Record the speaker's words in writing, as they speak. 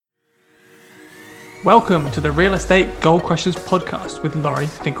Welcome to the Real Estate Goal Crushers podcast with Laurie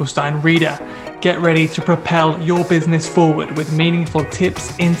Finkelstein Reader. Get ready to propel your business forward with meaningful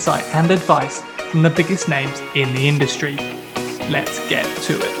tips, insight, and advice from the biggest names in the industry. Let's get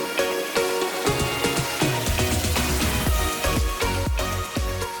to it.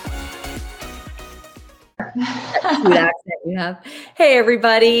 Cute accent you have. Hey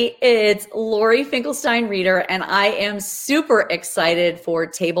everybody, it's Laurie Finkelstein Reader, and I am super excited for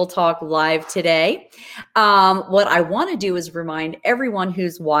Table Talk Live today. What I want to do is remind everyone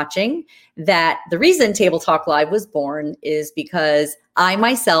who's watching that the reason Table Talk Live was born is because I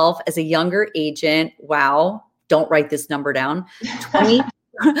myself, as a younger agent, don't write this number down, 20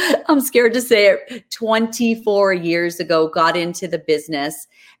 I'm scared to say it, 24 years ago, got into the business.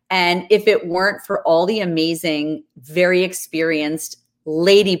 And if it weren't for all the amazing, very experienced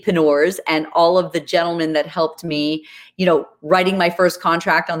ladypreneurs and all of the gentlemen that helped me, writing my first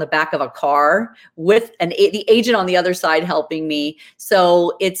contract on the back of a car with the agent on the other side helping me.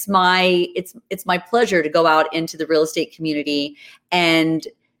 So it's my pleasure to go out into the real estate community and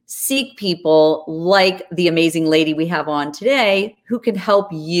seek people like the amazing lady we have on today who can help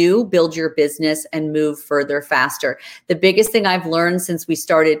you build your business and move further faster. The biggest thing I've learned since we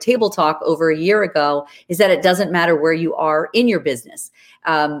started Table Talk over a year ago is that it doesn't matter where you are in your business.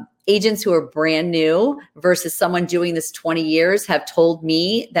 Agents who are brand new versus someone doing this 20 years have told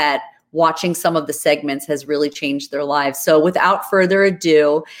me that watching some of the segments has really changed their lives. So without further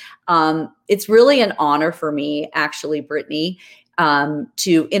ado, it's really an honor for me, actually, Brittany,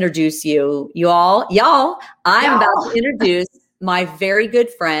 to introduce y'all. I'm about to introduce my very good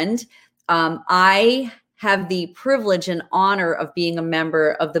friend. I have the privilege and honor of being a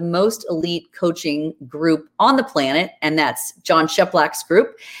member of the most elite coaching group on the planet, and that's John Sheplack's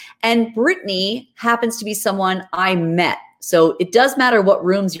group. And Brittany happens to be someone I met. So it does matter what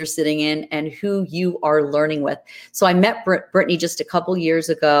rooms you're sitting in and who you are learning with. So I met Brittany just a couple years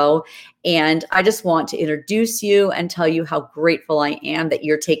ago, and I just want to introduce you and tell you how grateful I am that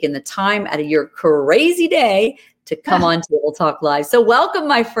you're taking the time out of your crazy day to come on Table Talk Live. So welcome,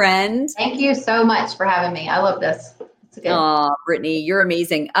 my friend. Thank you so much for having me. I love this. It's good. Oh, Brittany, you're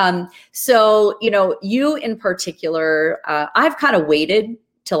amazing. So, you in particular, I've kind of waited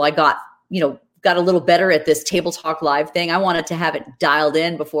till I got a little better at this Table Talk Live thing. I wanted to have it dialed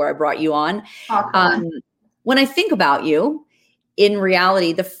in before I brought you on. When I think about you, in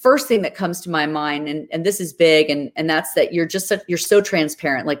reality, the first thing that comes to my mind, and this is big, and that's that you're so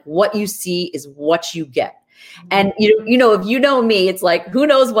transparent. Like what you see is what you get. And if you know me, it's like, who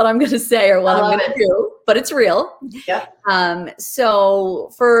knows what I'm going to say or what I'm going to do, but it's real. Yeah.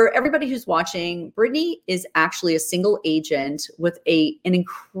 So for everybody who's watching, Brittany is actually a single agent with an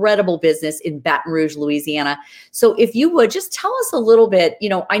incredible business in Baton Rouge, Louisiana. So if you would just tell us a little bit,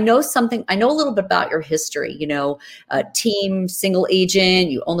 I know a little bit about your history, team, single agent,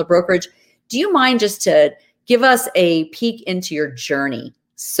 you own the brokerage. Do you mind just to give us a peek into your journey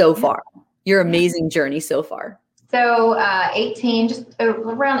so far? Your amazing journey so far. So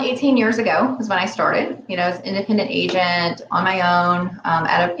around 18 years ago was when I started, as an independent agent on my own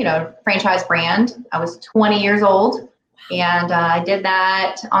at a franchise brand. I was 20 years old, and I did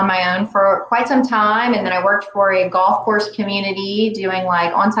that on my own for quite some time. And then I worked for a golf course community doing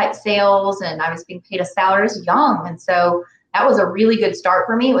like on-site sales, and I was being paid a salary as young. And so that was a really good start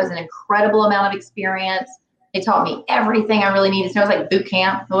for me. It was an incredible amount of experience. They taught me everything I really needed to know. It was like boot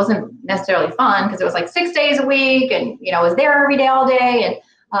camp. It wasn't necessarily fun because it was like 6 days a week, and I was there every day, all day, and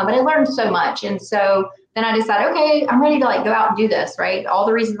but I learned so much. And so then I decided, okay, I'm ready to go out and do this, right? All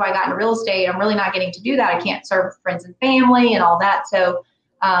the reasons why I got into real estate, I'm really not getting to do that. I can't serve friends and family and all that. So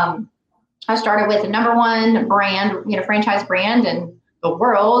I started with the number one brand, franchise brand in the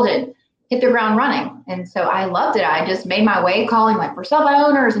world, and hit the ground running. And so I loved it. I just made my way calling for sale by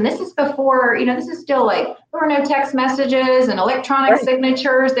owners. And this is before, this is still there were no text messages and electronic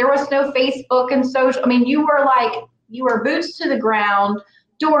signatures. There was no Facebook and social. I mean, you were boots to the ground,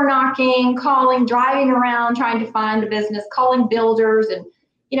 door knocking, calling, driving around, trying to find a business, calling builders. And,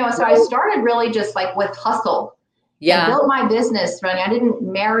 so I started really just with hustle. Yeah. I built my business running. I didn't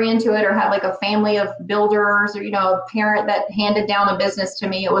marry into it or have a family of builders or, a parent that handed down a business to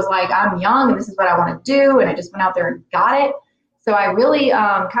me. It was I'm young and this is what I want to do. And I just went out there and got it. So I really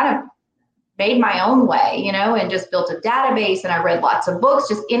kind of made my own way, and just built a database, and I read lots of books,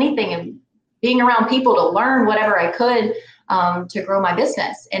 just anything, and being around people to learn whatever I could to grow my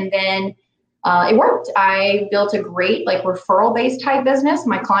business. And then it worked. I built a great referral-based type business.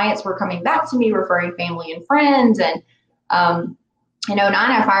 My clients were coming back to me, referring family and friends. And in 2009,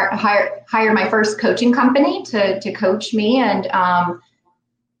 I hired my first coaching company to coach me. And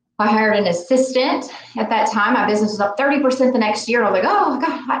I hired an assistant. At that time, my business was up 30% the next year. And I was like, oh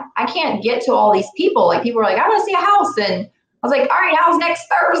God, I can't get to all these people. Like people were like, I want to see a house. And I was like, all right, how's next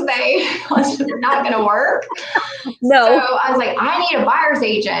Thursday? It's just not going to work. No. So I was like, I need a buyer's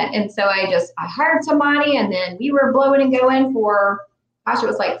agent. And so I hired somebody, and then we were blowing and going for, gosh, it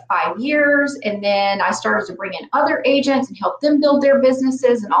was like 5 years. And then I started to bring in other agents and help them build their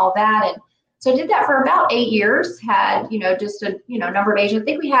businesses and all that. And so I did that for about 8 years, had, just a, number of agents. I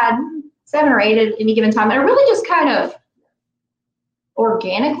think we had 7 or 8 at any given time. And I really just kind of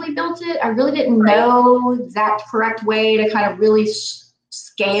organically built it. I really didn't know exact correct way to kind of really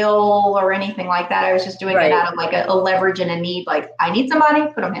scale or anything like that. I was just doing it out of like a leverage and a need. Like, I need somebody,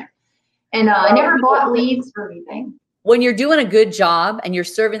 put them here. And I never bought leads or anything. When you're doing a good job and you're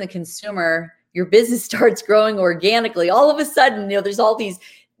serving the consumer, your business starts growing organically. All of a sudden,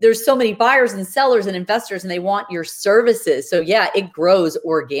 there's so many buyers and sellers and investors, and they want your services. So yeah, it grows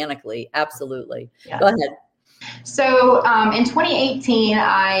organically. Absolutely. Yeah. Go ahead. So in 2018,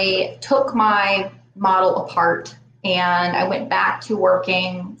 I took my model apart and I went back to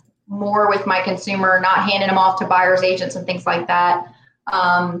working more with my consumer, not handing them off to buyers agents and things like that.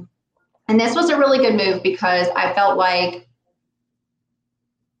 And this was a really good move because I felt like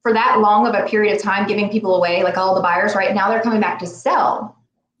for that long of a period of time, giving people away, like all the buyers right now, they're coming back to sell.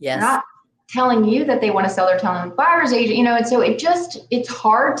 Yes. They're not telling you that they want to sell, they're telling the buyer's agent, and so it's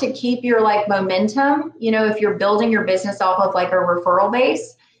hard to keep your like momentum, if you're building your business off of like a referral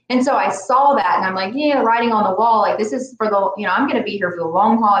base. And so I saw that and I'm like, writing on the wall, like this is for the, I'm going to be here for the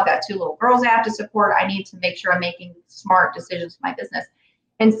long haul. I've got 2 little girls I have to support. I need to make sure I'm making smart decisions for my business.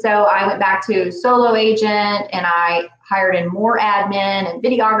 And so I went back to solo agent and I hired in more admin and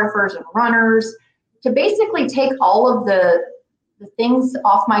videographers and runners to basically take all of the things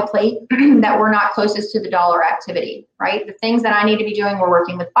off my plate that were not closest to the dollar activity, right? The things that I need to be doing were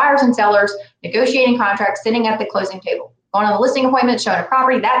working with buyers and sellers, negotiating contracts, sitting at the closing table, going on the listing appointment, showing a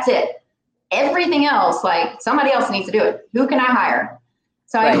property. That's it. Everything else, like somebody else needs to do it. Who can I hire?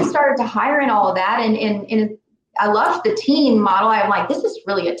 So I just started to hire in all of that. And I loved the team model. I'm like, this is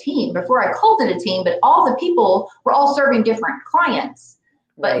really a team. Before I called it a team, but all the people were all serving different clients.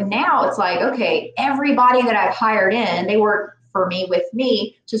 But now it's like, okay, everybody that I've hired in, they work for me with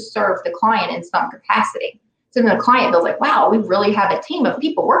me to serve the client in some capacity. So then the client feels like, wow, we really have a team of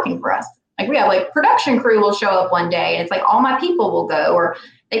people working for us. Like we have like production crew will show up one day and it's like all my people will go, or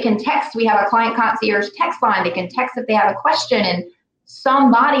they can text. We have a client concierge text line. They can text if they have a question and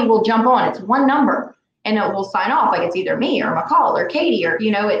somebody will jump on. It's one number and it will sign off like it's either me or McCall or Katie or,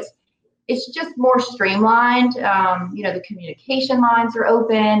 it's just more streamlined. The communication lines are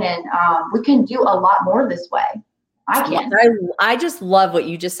open and we can do a lot more this way. I just love what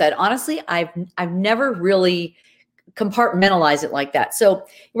you just said. Honestly, I've never really compartmentalized it like that. So,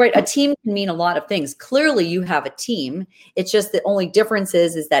 a team can mean a lot of things. Clearly, you have a team. It's just the only difference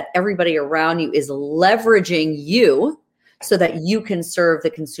is that everybody around you is leveraging you so that you can serve the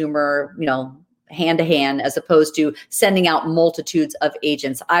consumer, hand to hand, as opposed to sending out multitudes of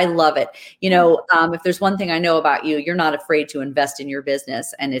agents. I love it. If there's one thing I know about you, you're not afraid to invest in your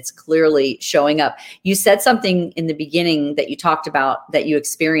business, and it's clearly showing up. You said something in the beginning that you talked about that you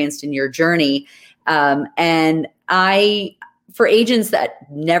experienced in your journey. And for agents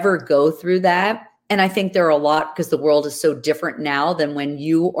that never go through that, and I think there are a lot because the world is so different now than when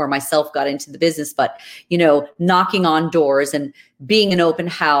you or myself got into the business, but, knocking on doors and being an open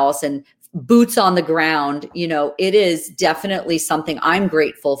house and boots on the ground, it is definitely something I'm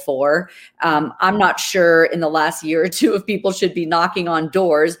grateful for. I'm not sure in the last year or two if people should be knocking on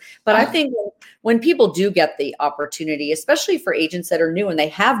doors, but I think when people do get the opportunity, especially for agents that are new and they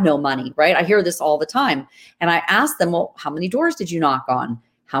have no money, right? I hear this all the time. And I ask them, well, how many doors did you knock on?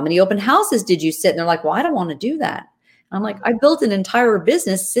 How many open houses did you sit? And they're like, well, I don't want to do that. And I'm like, I built an entire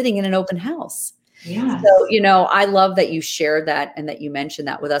business sitting in an open house. Yeah. So, I love that you shared that and that you mentioned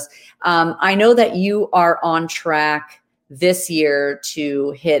that with us. I know that you are on track this year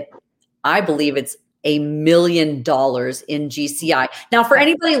to hit, I believe it's $1 million in GCI. Now, for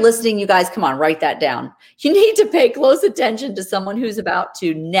anybody listening, you guys, come on, write that down. You need to pay close attention to someone who's about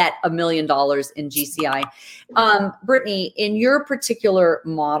to net $1 million in GCI. Brittany, in your particular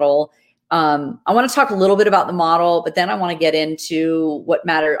model, I want to talk a little bit about the model, but then I want to get into what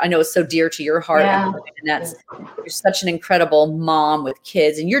matter. I know it's so dear to your heart, and that's you're such an incredible mom with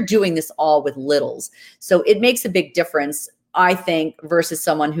kids, and you're doing this all with littles. So it makes a big difference, I think, versus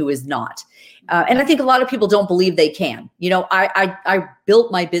someone who is not. And I think a lot of people don't believe they can. I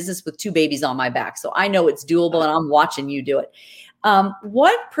built my business with 2 babies on my back, so I know it's doable, and I'm watching you do it.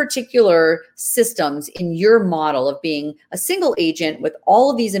 What particular systems in your model of being a single agent with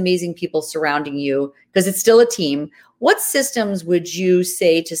all of these amazing people surrounding you, because it's still a team, what systems would you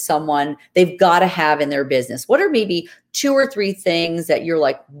say to someone they've got to have in their business? What are maybe 2 or 3 things that you're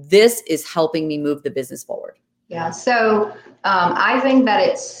like, this is helping me move the business forward? Yeah. So I think that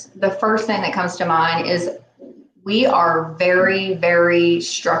it's the first thing that comes to mind is we are very, very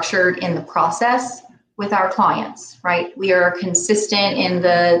structured in the process with our clients, right? We are consistent in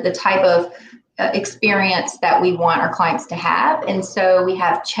the type of experience that we want our clients to have. And so we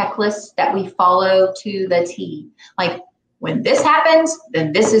have checklists that we follow to the T. Like when this happens,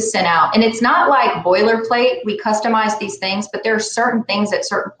 then this is sent out. And it's not like boilerplate. We customize these things, but there are certain things at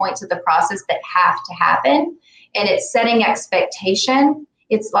certain points of the process that have to happen. And it's setting expectation.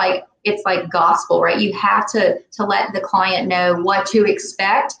 It's like gospel, right? You have to let the client know what to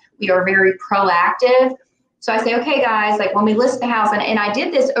expect. We are very proactive. So I say, okay, guys, like when we list the house, and I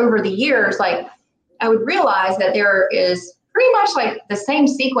did this over the years, like I would realize that there is pretty much like the same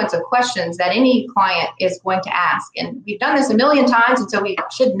sequence of questions that any client is going to ask. And we've done this a million times. And so we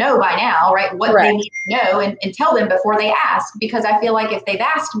should know by now, right, what they need to know and tell them before they ask, because I feel like if they've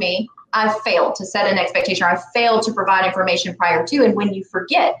asked me, I've failed to set an expectation, or I've failed to provide information prior to. And when you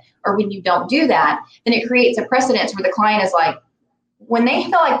forget or when you don't do that, then it creates a precedence where the client is like, when they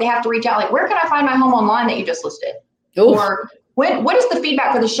feel like they have to reach out, like, where can I find my home online that you just listed? Oof. Or what is the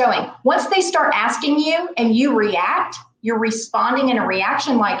feedback for the showing? Once they start asking you and you react, you're responding in a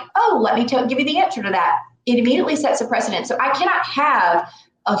reaction like, oh, let me give you the answer to that. It immediately sets a precedent. So I cannot have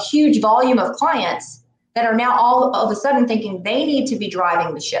a huge volume of clients that are now all of a sudden thinking they need to be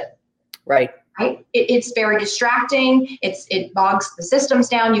driving the ship. Right. It's very distracting. It bogs the systems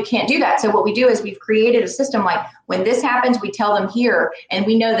down. You can't do that. So what we do is we've created a system like when this happens, we tell them here, and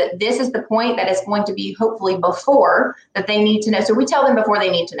we know that this is the point that is going to be hopefully before that they need to know. So we tell them before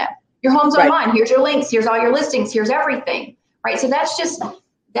they need to know. Your home's online. Here's your links. Here's all your listings. Here's everything. Right. So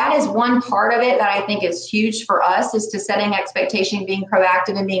that is one part of it that I think is huge for us, is to setting expectation, being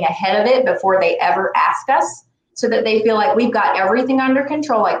proactive and being ahead of it before they ever ask us, so that they feel like we've got everything under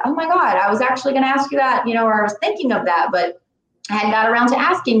control. Like, oh my God, I was actually going to ask you that, or I was thinking of that, but I hadn't got around to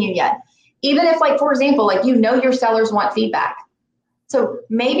asking you yet. Even if, like, for example, like, your sellers want feedback. So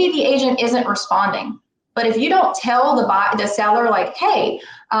maybe the agent isn't responding, but if you don't tell the seller, like, hey,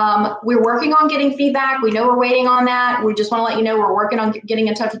 we're working on getting feedback. We know we're waiting on that. We just want to let you know we're working on getting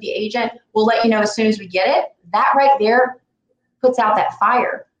in touch with the agent. We'll let you know as soon as we get it. That right there puts out that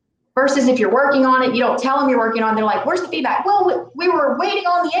fire. Versus if you're working on it, you don't tell them you're working on it. They're like, where's the feedback? Well, we were waiting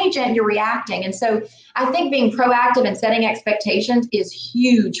on the agent. You're reacting. And so I think being proactive and setting expectations is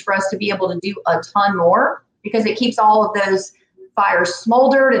huge for us to be able to do a ton more, because it keeps all of those fires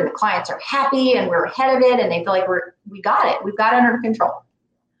smoldered and the clients are happy and we're ahead of it and they feel like we got it. We've got it under control.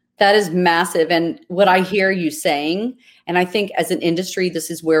 That is massive. And what I hear you saying, and I think as an industry,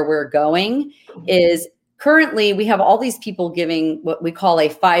 this is where we're going, is currently, we have all these people giving what we call a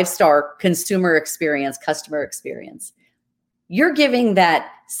 5-star consumer experience, customer experience. You're giving that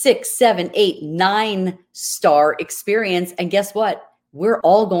 6, 7, 8, 9-star experience. And guess what? We're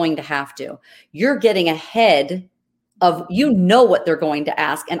all going to have to. You're getting ahead of, what they're going to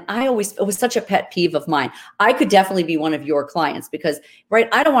ask. And it was such a pet peeve of mine. I could definitely be one of your clients because, right,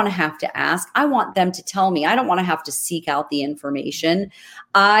 I don't want to have to ask. I want them to tell me. I don't want to have to seek out the information.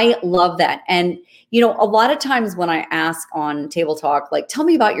 I love that. And, a lot of times when I ask on Table Talk, like, tell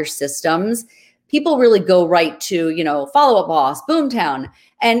me about your systems, people really go right to, Follow Up Boss, Boomtown.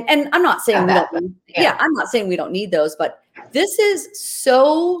 And I'm not saying I'm not saying we don't need those, but this is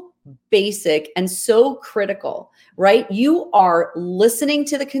so basic and so critical, right? You are listening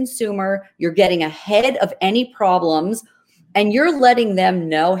to the consumer, you're getting ahead of any problems, and you're letting them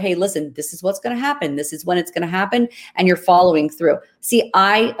know, hey, listen, this is what's going to happen. This is when it's going to happen. And you're following through. See,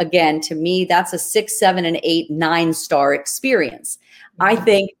 to me, that's a 6, 7, and 8, 9-star experience. I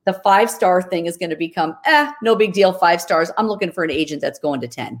think the 5-star thing is going to become, no big deal, 5 stars. I'm looking for an agent that's going to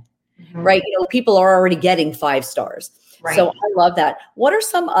 10, right? People are already getting 5 stars. Right. So I love that. What are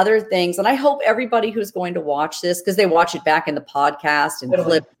some other things? And I hope everybody who's going to watch this, because they watch it back in the podcast and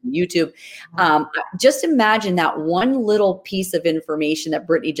clip YouTube, just imagine that one little piece of information that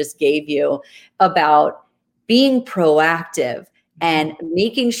Brittany just gave you about being proactive and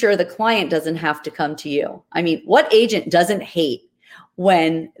making sure the client doesn't have to come to you. I mean, what agent doesn't hate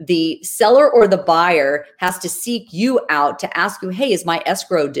when the seller or the buyer has to seek you out to ask you, hey, is my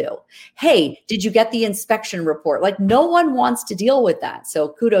escrow due? Hey, did you get the inspection report? Like, no one wants to deal with that. So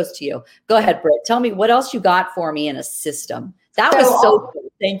kudos to you. Go ahead, Britt. Tell me what else you got for me in a system. That was so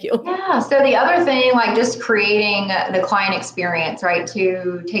Thank you. Yeah. So the other thing, like just creating the client experience, right,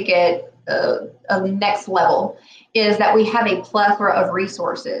 to take it a next level, is that we have a plethora of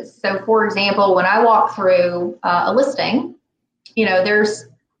resources. So for example, when I walk through a listing, there's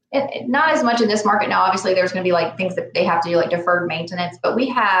not as much in this market now. Obviously, there's going to be like things that they have to do, like deferred maintenance, but we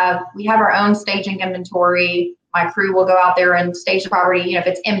have our own staging inventory. My crew will go out there and stage the property. If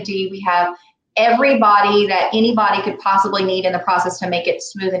it's empty, we have everybody that anybody could possibly need in the process to make it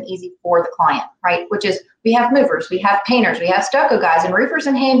smooth and easy for the client, right? Which is, we have movers, we have painters, we have stucco guys and roofers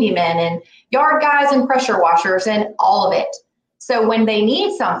and handymen and yard guys and pressure washers and all of it. So when they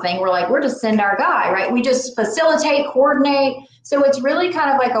need something, we're like, we'll just send our guy, right? We just facilitate, coordinate. So it's really kind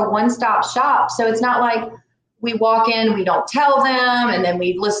of like a one-stop shop. So it's not like we walk in, we don't tell them, and then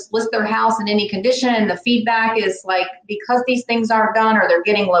we list their house in any condition. And the feedback is like, because these things aren't done, or they're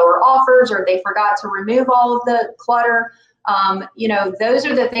getting lower offers, or they forgot to remove all of the clutter. Those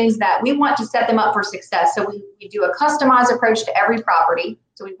are the things that we want to set them up for success. So we do a customized approach to every property.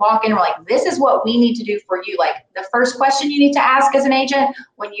 So we walk in, we're like, this is what we need to do for you. Like the first question you need to ask as an agent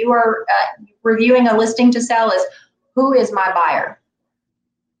when you are reviewing a listing to sell is, who is my buyer?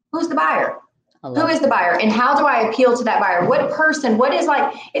 Who's the buyer? Who is the buyer? And how do I appeal to that buyer? What person, what is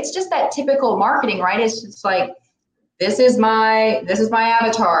like, it's just that typical marketing, right? It's just like, this is my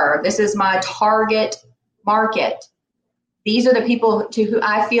avatar. This is my target market. These are the people to who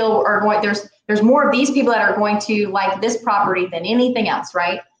I feel are going, there's more of these people that are going to like this property than anything else,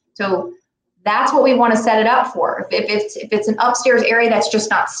 right? So that's what we want to set it up for. If it's an upstairs area that's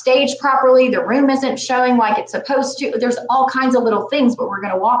just not staged properly, the room isn't showing like it's supposed to, there's all kinds of little things, but we're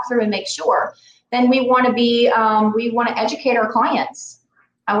going to walk through and make sure. Then we want to educate our clients.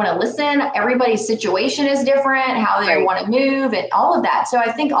 I want to listen. Everybody's situation is different, how they want to move and all of that. So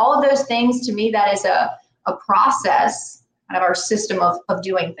I think all of those things, to me, that is a process, kind of our system of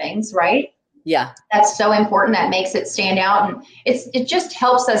doing things, right? Yeah. That's so important. That makes it stand out. And it just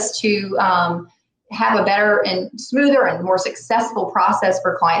helps us to have a better and smoother and more successful process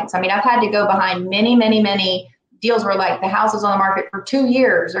for clients. I mean, I've had to go behind many, many, many deals where like the house was on the market for 2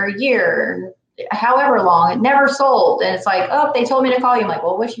 years or a year, however long, it never sold. And it's like, oh, they told me to call you. I'm like,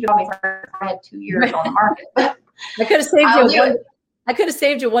 well, wish you told me first. I had 2 years on the market. I could have saved you. I could have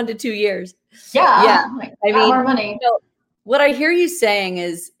saved you 1 to 2 years. Yeah. Yeah. Like, I mean, more money. What I hear you saying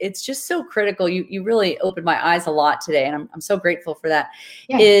is it's just so critical. You really opened my eyes a lot today, and I'm so grateful for that.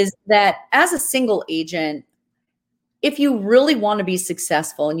 Yeah. Is that as a single agent, if you really want to be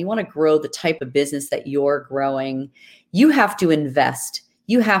successful and you want to grow the type of business that you're growing, you have to invest.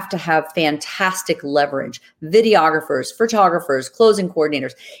 You have to have fantastic leverage, videographers, photographers, closing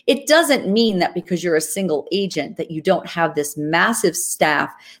coordinators. It doesn't mean that because you're a single agent that you don't have this massive staff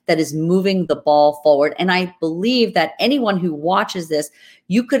that is moving the ball forward. And I believe that anyone who watches this,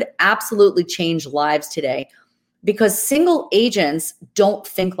 you could absolutely change lives today, because single agents don't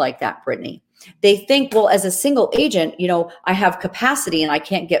think like that, Brittany. They think, well, as a single agent, I have capacity and I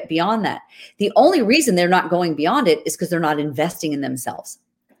can't get beyond that. The only reason they're not going beyond it is because they're not investing in themselves,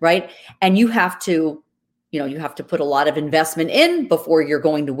 right? And you have to put a lot of investment in before you're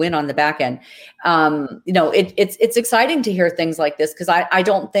going to win on the back end. It's exciting to hear things like this, because I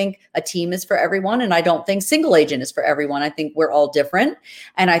don't think a team is for everyone, and I don't think single agent is for everyone. I think we're all different,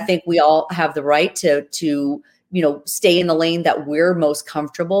 and I think we all have the right to stay in the lane that we're most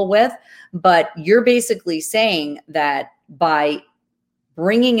comfortable with. But you're basically saying that by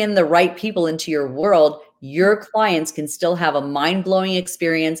bringing in the right people into your world, your clients can still have a mind-blowing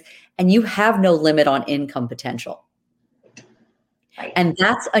experience, and you have no limit on income potential. Right. And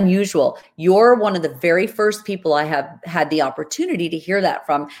that's unusual. You're one of the very first people I have had the opportunity to hear that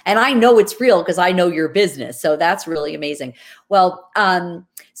from. And I know it's real because I know your business. So that's really amazing. Well,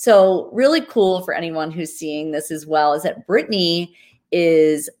 so really cool for anyone who's seeing this as well is that Brittany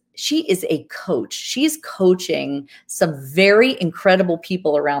is a coach. She's coaching some very incredible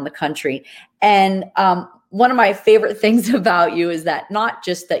people around the country. And one of my favorite things about you is that not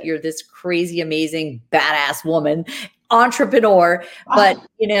just that you're this crazy, amazing, badass woman, entrepreneur, but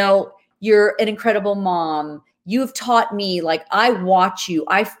you're an incredible mom. You've taught me, like, I watch you,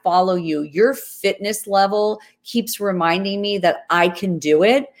 I follow you. Your fitness level keeps reminding me that I can do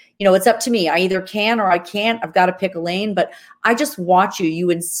it. It's up to me. I either can or I can't. I've got to pick a lane, but I just watch you. You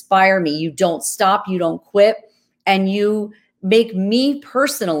inspire me. You don't stop. You don't quit. And you make me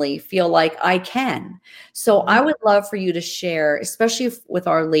personally feel like I can. So I would love for you to share, especially with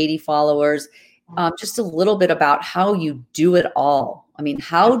our lady followers, just a little bit about how you do it all. I mean,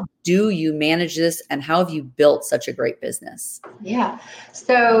 how do you manage this, and how have you built such a great business? Yeah.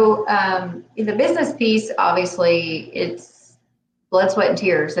 So in the business piece, obviously blood, sweat, and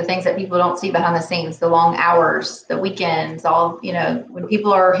tears, the things that people don't see behind the scenes, the long hours, the weekends, all, when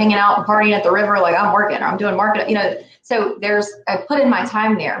people are hanging out and partying at the river, like I'm working or I'm doing marketing, so I put in my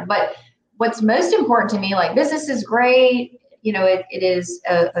time there. But what's most important to me, like business is great. It is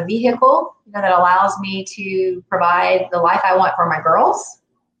a vehicle that allows me to provide the life I want for my girls,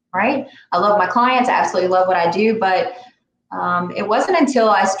 right? I love my clients. I absolutely love what I do. But it wasn't until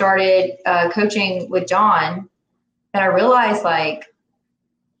I started coaching with John that I realized, like,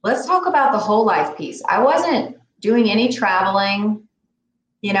 let's talk about the whole life piece. I wasn't doing any traveling.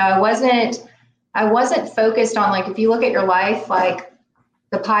 I wasn't focused on, like, if you look at your life, like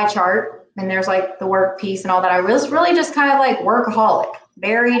the pie chart, and there's like the work piece and all that. I was really just kind of like workaholic,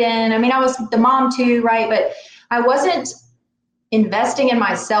 buried in, I was the mom too, right? But I wasn't investing in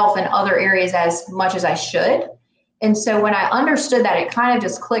myself in other areas as much as I should. And so when I understood that, it kind of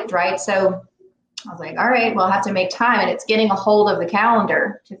just clicked, right? So I was like, all right, well, I have to make time. And it's getting a hold of the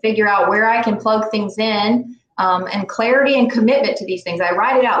calendar to figure out where I can plug things in, and clarity and commitment to these things. I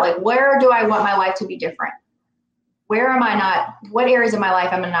write it out, like, where do I want my life to be different? Where am I not, what areas of my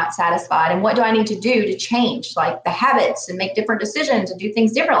life am I not satisfied? And what do I need to do to change, like the habits, and make different decisions and do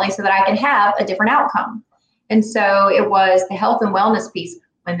things differently so that I can have a different outcome? And so it was the health and wellness piece.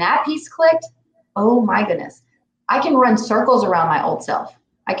 When that piece clicked, oh my goodness, I can run circles around my old self.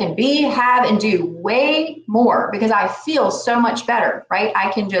 I can be, have, and do way more because I feel so much better, right? I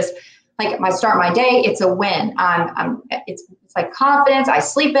can just, like, start my day, it's a win. It's like confidence. I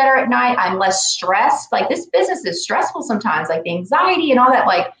sleep better at night. I'm less stressed. Like, this business is stressful sometimes, like the anxiety and all that.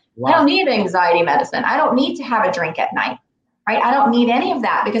 Like, wow. I don't need anxiety medicine. I don't need to have a drink at night, right? I don't need any of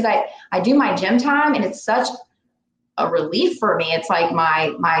that because I do my gym time, and it's such a relief for me. It's like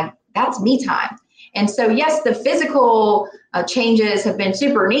that's me time. And so, yes, the physical changes have been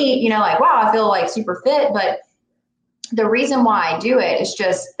super neat, like, wow, I feel like super fit. But the reason why I do it is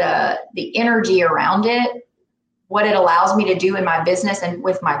just the energy around it, what it allows me to do in my business and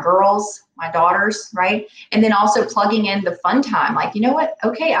with my girls, my daughters, right? And then also plugging in the fun time. Like, you know what?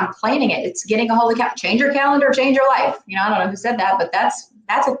 Okay, I'm planning it. It's getting a hold of change your calendar, change your life. I don't know who said that, but that's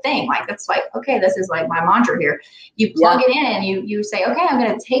a thing. Like, it's like, okay, this is like my mantra here. You plug it in and you say, okay, I'm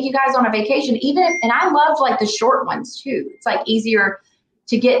going to take you guys on a vacation. And I love like the short ones too. It's like easier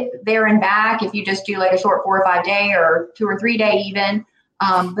to get there and back if you just do like a short 4 or 5 day or 2 or 3 day even.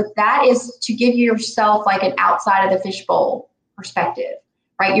 But that is to give yourself like an outside of the fishbowl perspective,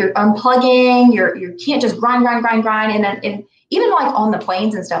 right? You're unplugging, you can't just grind. And even like on the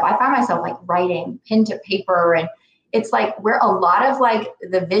planes and stuff, I find myself like writing pen to paper, and it's like where a lot of like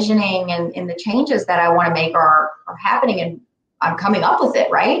the visioning and the changes that I want to make are happening, and I'm coming up with it,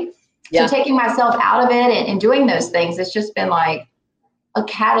 right? Yeah. So taking myself out of it and doing those things, it's just been like a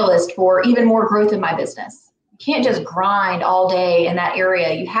catalyst for even more growth in my business. You can't just grind all day in that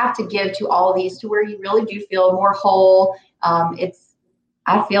area. You have to give to all of these to where you really do feel more whole.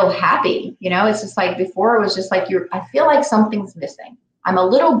 I feel happy, it's just like before it was just like I feel like something's missing. I'm a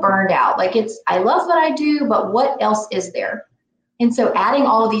little burned out. Like, I love what I do, but what else is there? And so adding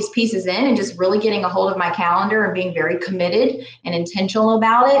all of these pieces in and just really getting a hold of my calendar and being very committed and intentional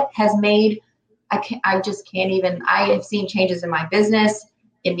about it has made, I have seen changes in my business,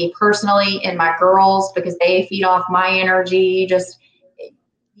 in me personally, in my girls, because they feed off my energy, just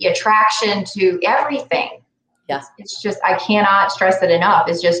the attraction to everything. Yeah. It's just, I cannot stress it enough.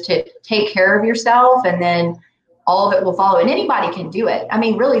 It's just to take care of yourself, and then all of it will follow. And anybody can do it.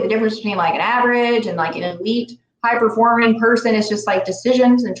 Really, the difference between like an average and like an elite high performing person is just like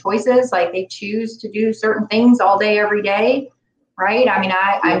decisions and choices. Like, they choose to do certain things all day, every day. Right.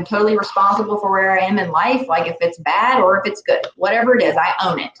 I'm totally responsible for where I am in life. Like, if it's bad or if it's good, whatever it is, I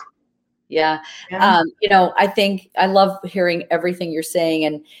own it. Yeah. I think I love hearing everything you're saying.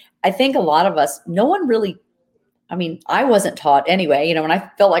 And I think a lot of us, no one really, I wasn't taught anyway, and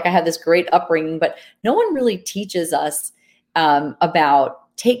I felt like I had this great upbringing, but no one really teaches us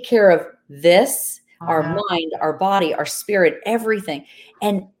about take care of this, our mind, our body, our spirit, everything.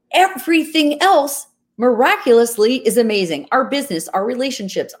 And everything else miraculously is amazing. Our business, our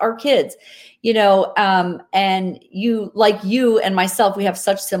relationships, our kids, and you and myself, we have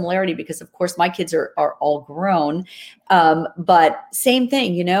such similarity because of course my kids are all grown. But same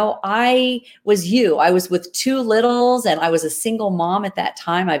thing, I was with 2 littles, and I was a single mom at that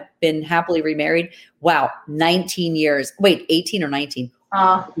time. I've been happily remarried. Wow. 19 years. Wait, 18 or 19.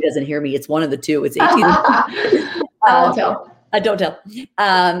 He doesn't hear me. It's one of the two. It's 18. Don't tell.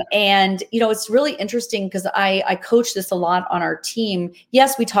 And, it's really interesting because I coach this a lot on our team.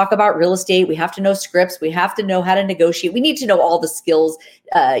 Yes, we talk about real estate. We have to know scripts. We have to know how to negotiate. We need to know all the skills,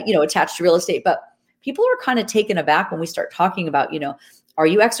 attached to real estate. But people are kind of taken aback when we start talking about, are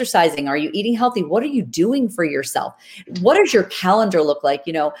you exercising? Are you eating healthy? What are you doing for yourself? What does your calendar look like?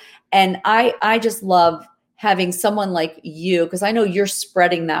 And I just love having someone like you, because I know you're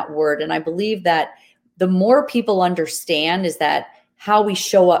spreading that word. And I believe that the more people understand is that how we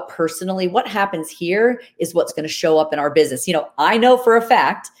show up personally, what happens here is what's going to show up in our business. I know for a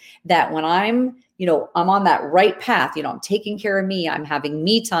fact that when I'm on that right path, I'm taking care of me, I'm having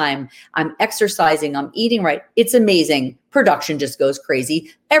me time, I'm exercising, I'm eating right. It's amazing. Production just goes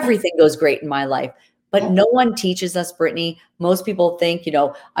crazy. Everything goes great in my life. But no one teaches us, Brittany. Most people think,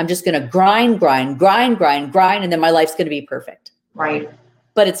 I'm just going to grind, and then my life's going to be perfect. Right.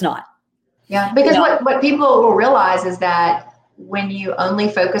 But it's not. Yeah. Because what people will realize is that when you only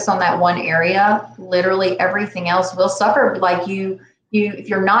focus on that one area, literally everything else will suffer. Like if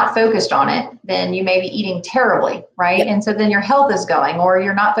you're not focused on it, then you may be eating terribly. Right. Yep. And so then your health is going, or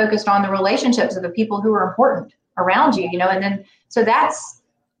you're not focused on the relationships of the people who are important around you, and then, so that's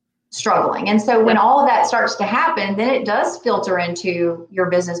struggling. And so when all of that starts to happen, then it does filter into your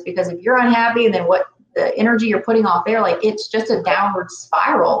business, because if you're unhappy, then what the energy you're putting off there, like it's just a downward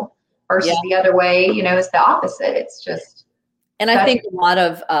spiral versus the other way, it's the opposite. It's just. And I think a lot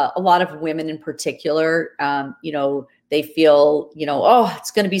of women in particular, they feel, oh,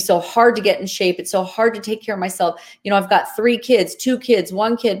 it's going to be so hard to get in shape. It's so hard to take care of myself. I've got 3 kids, 2 kids,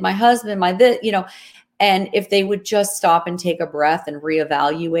 1 kid, my husband, and if they would just stop and take a breath and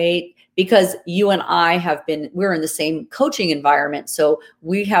reevaluate, because you and I we're in the same coaching environment. So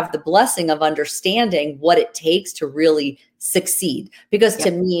we have the blessing of understanding what it takes to really succeed. Because to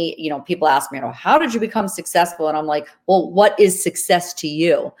me, people ask me, how did you become successful? And I'm like, well, what is success to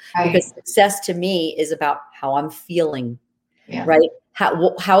you? Right. Because success to me is about how I'm feeling, right?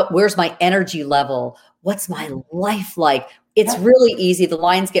 Where's my energy level? What's my life like? It's really easy. The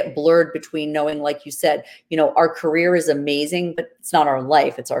lines get blurred between knowing, like you said, our career is amazing, but it's not our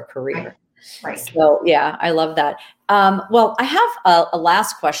life, it's our career. Right. So yeah, I love that. Well, I have a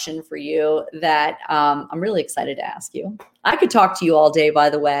last question for you that I'm really excited to ask you. I could talk to you all day, by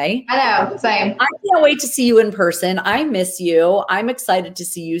the way. I know, same. I can't wait to see you in person. I miss you. I'm excited to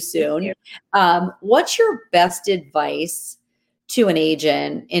see you soon. What's your best advice to an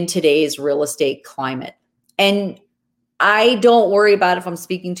agent in today's real estate climate? And I don't worry about if I'm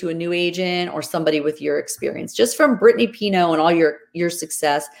speaking to a new agent or somebody with your experience. Just from Brittany Pino and all your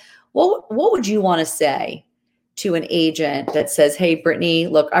success, what would you want to say to an agent that says, hey, Brittany,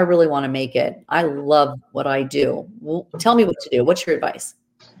 look, I really want to make it. I love what I do. Well, tell me what to do. What's your advice?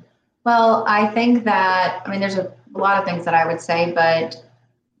 Well, I think that, there's a lot of things that I would say, but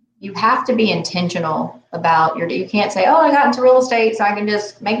you have to be intentional about you can't say, oh, I got into real estate so I can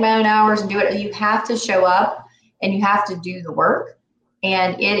just make my own hours and do it. You have to show up and you have to do the work.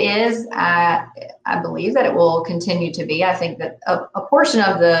 And it is, I believe that it will continue to be. I think that a portion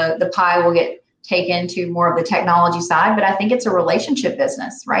of the pie will get taken to more of the technology side, but I think it's a relationship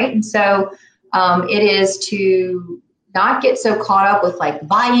business, right? And so it is to not get so caught up with like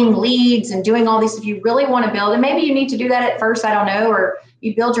buying leads and doing all these. If you really want to build, and maybe you need to do that at first, I don't know, or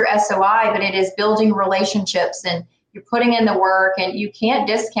you build your SOI, but it is building relationships and you're putting in the work, and you can't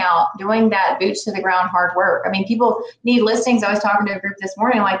discount doing that boots to the ground hard work. People need listings. I was talking to a group this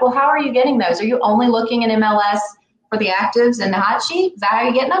morning, like, well, how are you getting those? Are you only looking in MLS for the actives and the hot sheet? Is that how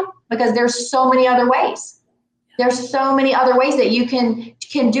you're getting them? Because there's so many other ways. There's so many other ways that you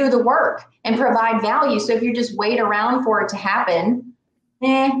can do the work and provide value. So if you just wait around for it to happen,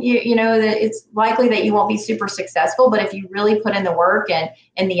 that it's likely that you won't be super successful. But if you really put in the work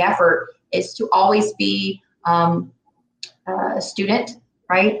and the effort is to always be a student,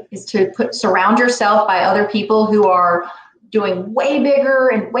 right? Is to surround yourself by other people who are doing way bigger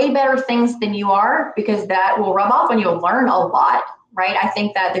and way better things than you are, because that will rub off and you'll learn a lot, right? I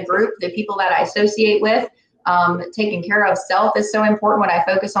think that the people that I associate with, taking care of self is so important. When I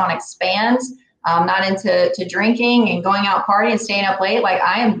focus on expands, not into drinking and going out partying and staying up late. Like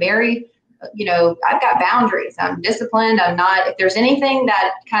I am very, I've got boundaries. I'm disciplined. I'm not, if there's anything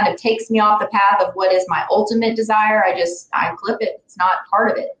that kind of takes me off the path of what is my ultimate desire, I clip it. It's not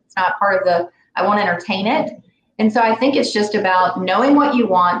part of it. It's not part of I won't entertain it. And so I think it's just about knowing what you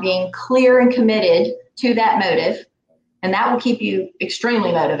want, being clear and committed to that motive. And that will keep you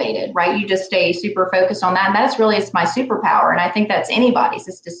extremely motivated, right? You just stay super focused on that. And that's really, it's my superpower. And I think that's anybody's.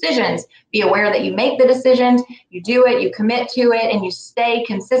 It's decisions. Be aware that you make the decisions, you do it, you commit to it, and you stay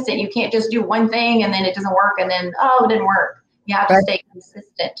consistent. You can't just do one thing and then it doesn't work and then, oh, it didn't work. You have to stay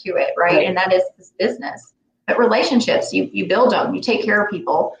consistent to it, right? And that is this business. But relationships, you build them, you take care of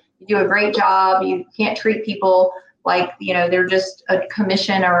people, you do a great job, you can't treat people like, they're just a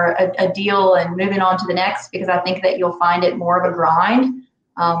commission or a deal and moving on to the next, because I think that you'll find it more of a grind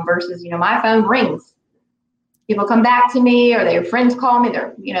versus, my phone rings. People come back to me, or their friends call me.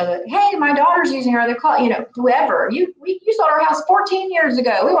 They're, hey, my daughter's using her. They call, whoever. You sold our house 14 years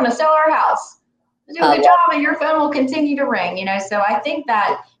ago. We want to sell our house. Do a good job, and your phone will continue to ring. So I think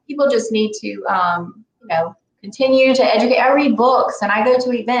that people just need to, continue to educate. I read books and I go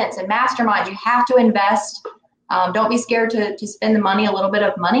to events and masterminds. You have to invest. Don't be scared to spend the money, a little bit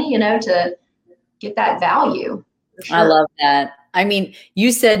of money, to get that value. For sure. I love that. I mean,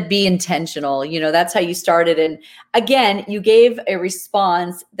 you said be intentional, that's how you started. And again, you gave a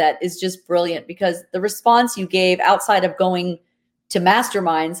response that is just brilliant, because the response you gave outside of going to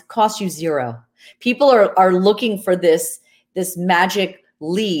masterminds cost you zero. People are looking for this magic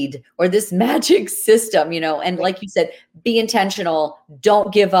lead or this magic system, and like you said, be intentional,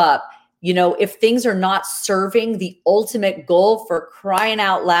 don't give up. If things are not serving the ultimate goal, for crying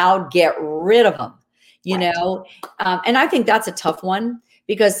out loud, get rid of them. And I think that's a tough one,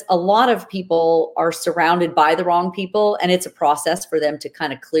 because a lot of people are surrounded by the wrong people, and it's a process for them to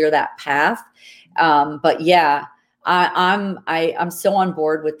kind of clear that path. But yeah, I'm so on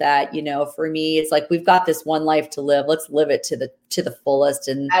board with that. For me, it's like, we've got this one life to live. Let's live it to the fullest,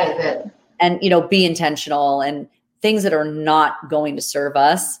 and be intentional, and things that are not going to serve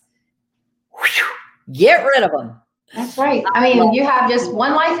us, get rid of them. That's right. I mean, you have just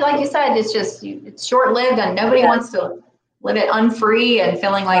one life, like you said. It's short-lived, and nobody wants to live it unfree and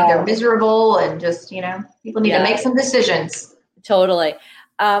feeling like they're miserable, and just, people need to make some decisions. Totally.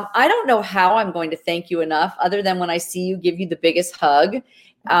 I don't know how I'm going to thank you enough, other than when I see you, give you the biggest hug.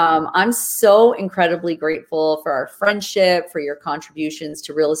 I'm so incredibly grateful for our friendship, for your contributions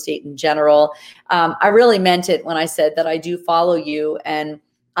to real estate in general. I really meant it when I said that I do follow you, and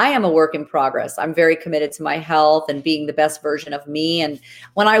I am a work in progress. I'm very committed to my health and being the best version of me. And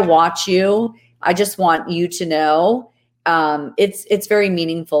when I watch you, I just want you to know it's very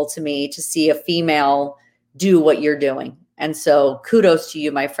meaningful to me to see a female do what you're doing. And so kudos to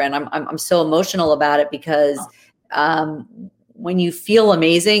you, my friend. I'm so emotional about it, because when you feel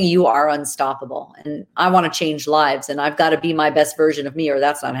amazing, you are unstoppable. And I want to change lives, and I've got to be my best version of me, or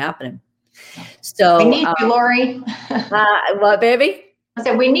that's not happening. So we need you, Lori. What, baby? I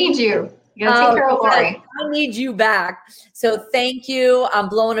said, we need you. You gotta take care of Lori. I need you back. So thank you. I'm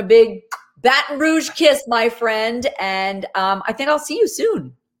blowing a big Baton Rouge kiss, my friend. And I think I'll see you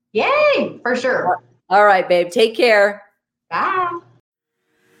soon. Yay, for sure. All right, babe. Take care. Bye.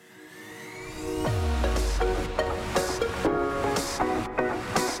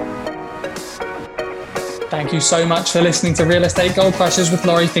 Thank you so much for listening to Real Estate Gold Crushers with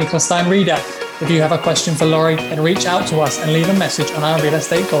Lori Finkelstein Reader. If you have a question for Lori, then reach out to us and leave a message on our Real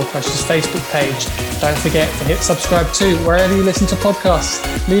Estate Gold Crushers Facebook page. Don't forget to hit subscribe too, wherever you listen to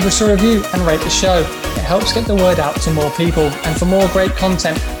podcasts. Leave us a review and rate the show. It helps get the word out to more people. And for more great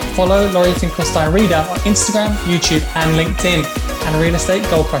content, follow Lori Finkelstein Reader on Instagram, YouTube, and LinkedIn, and Real Estate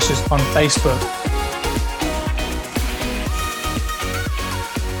Gold Crushers on Facebook.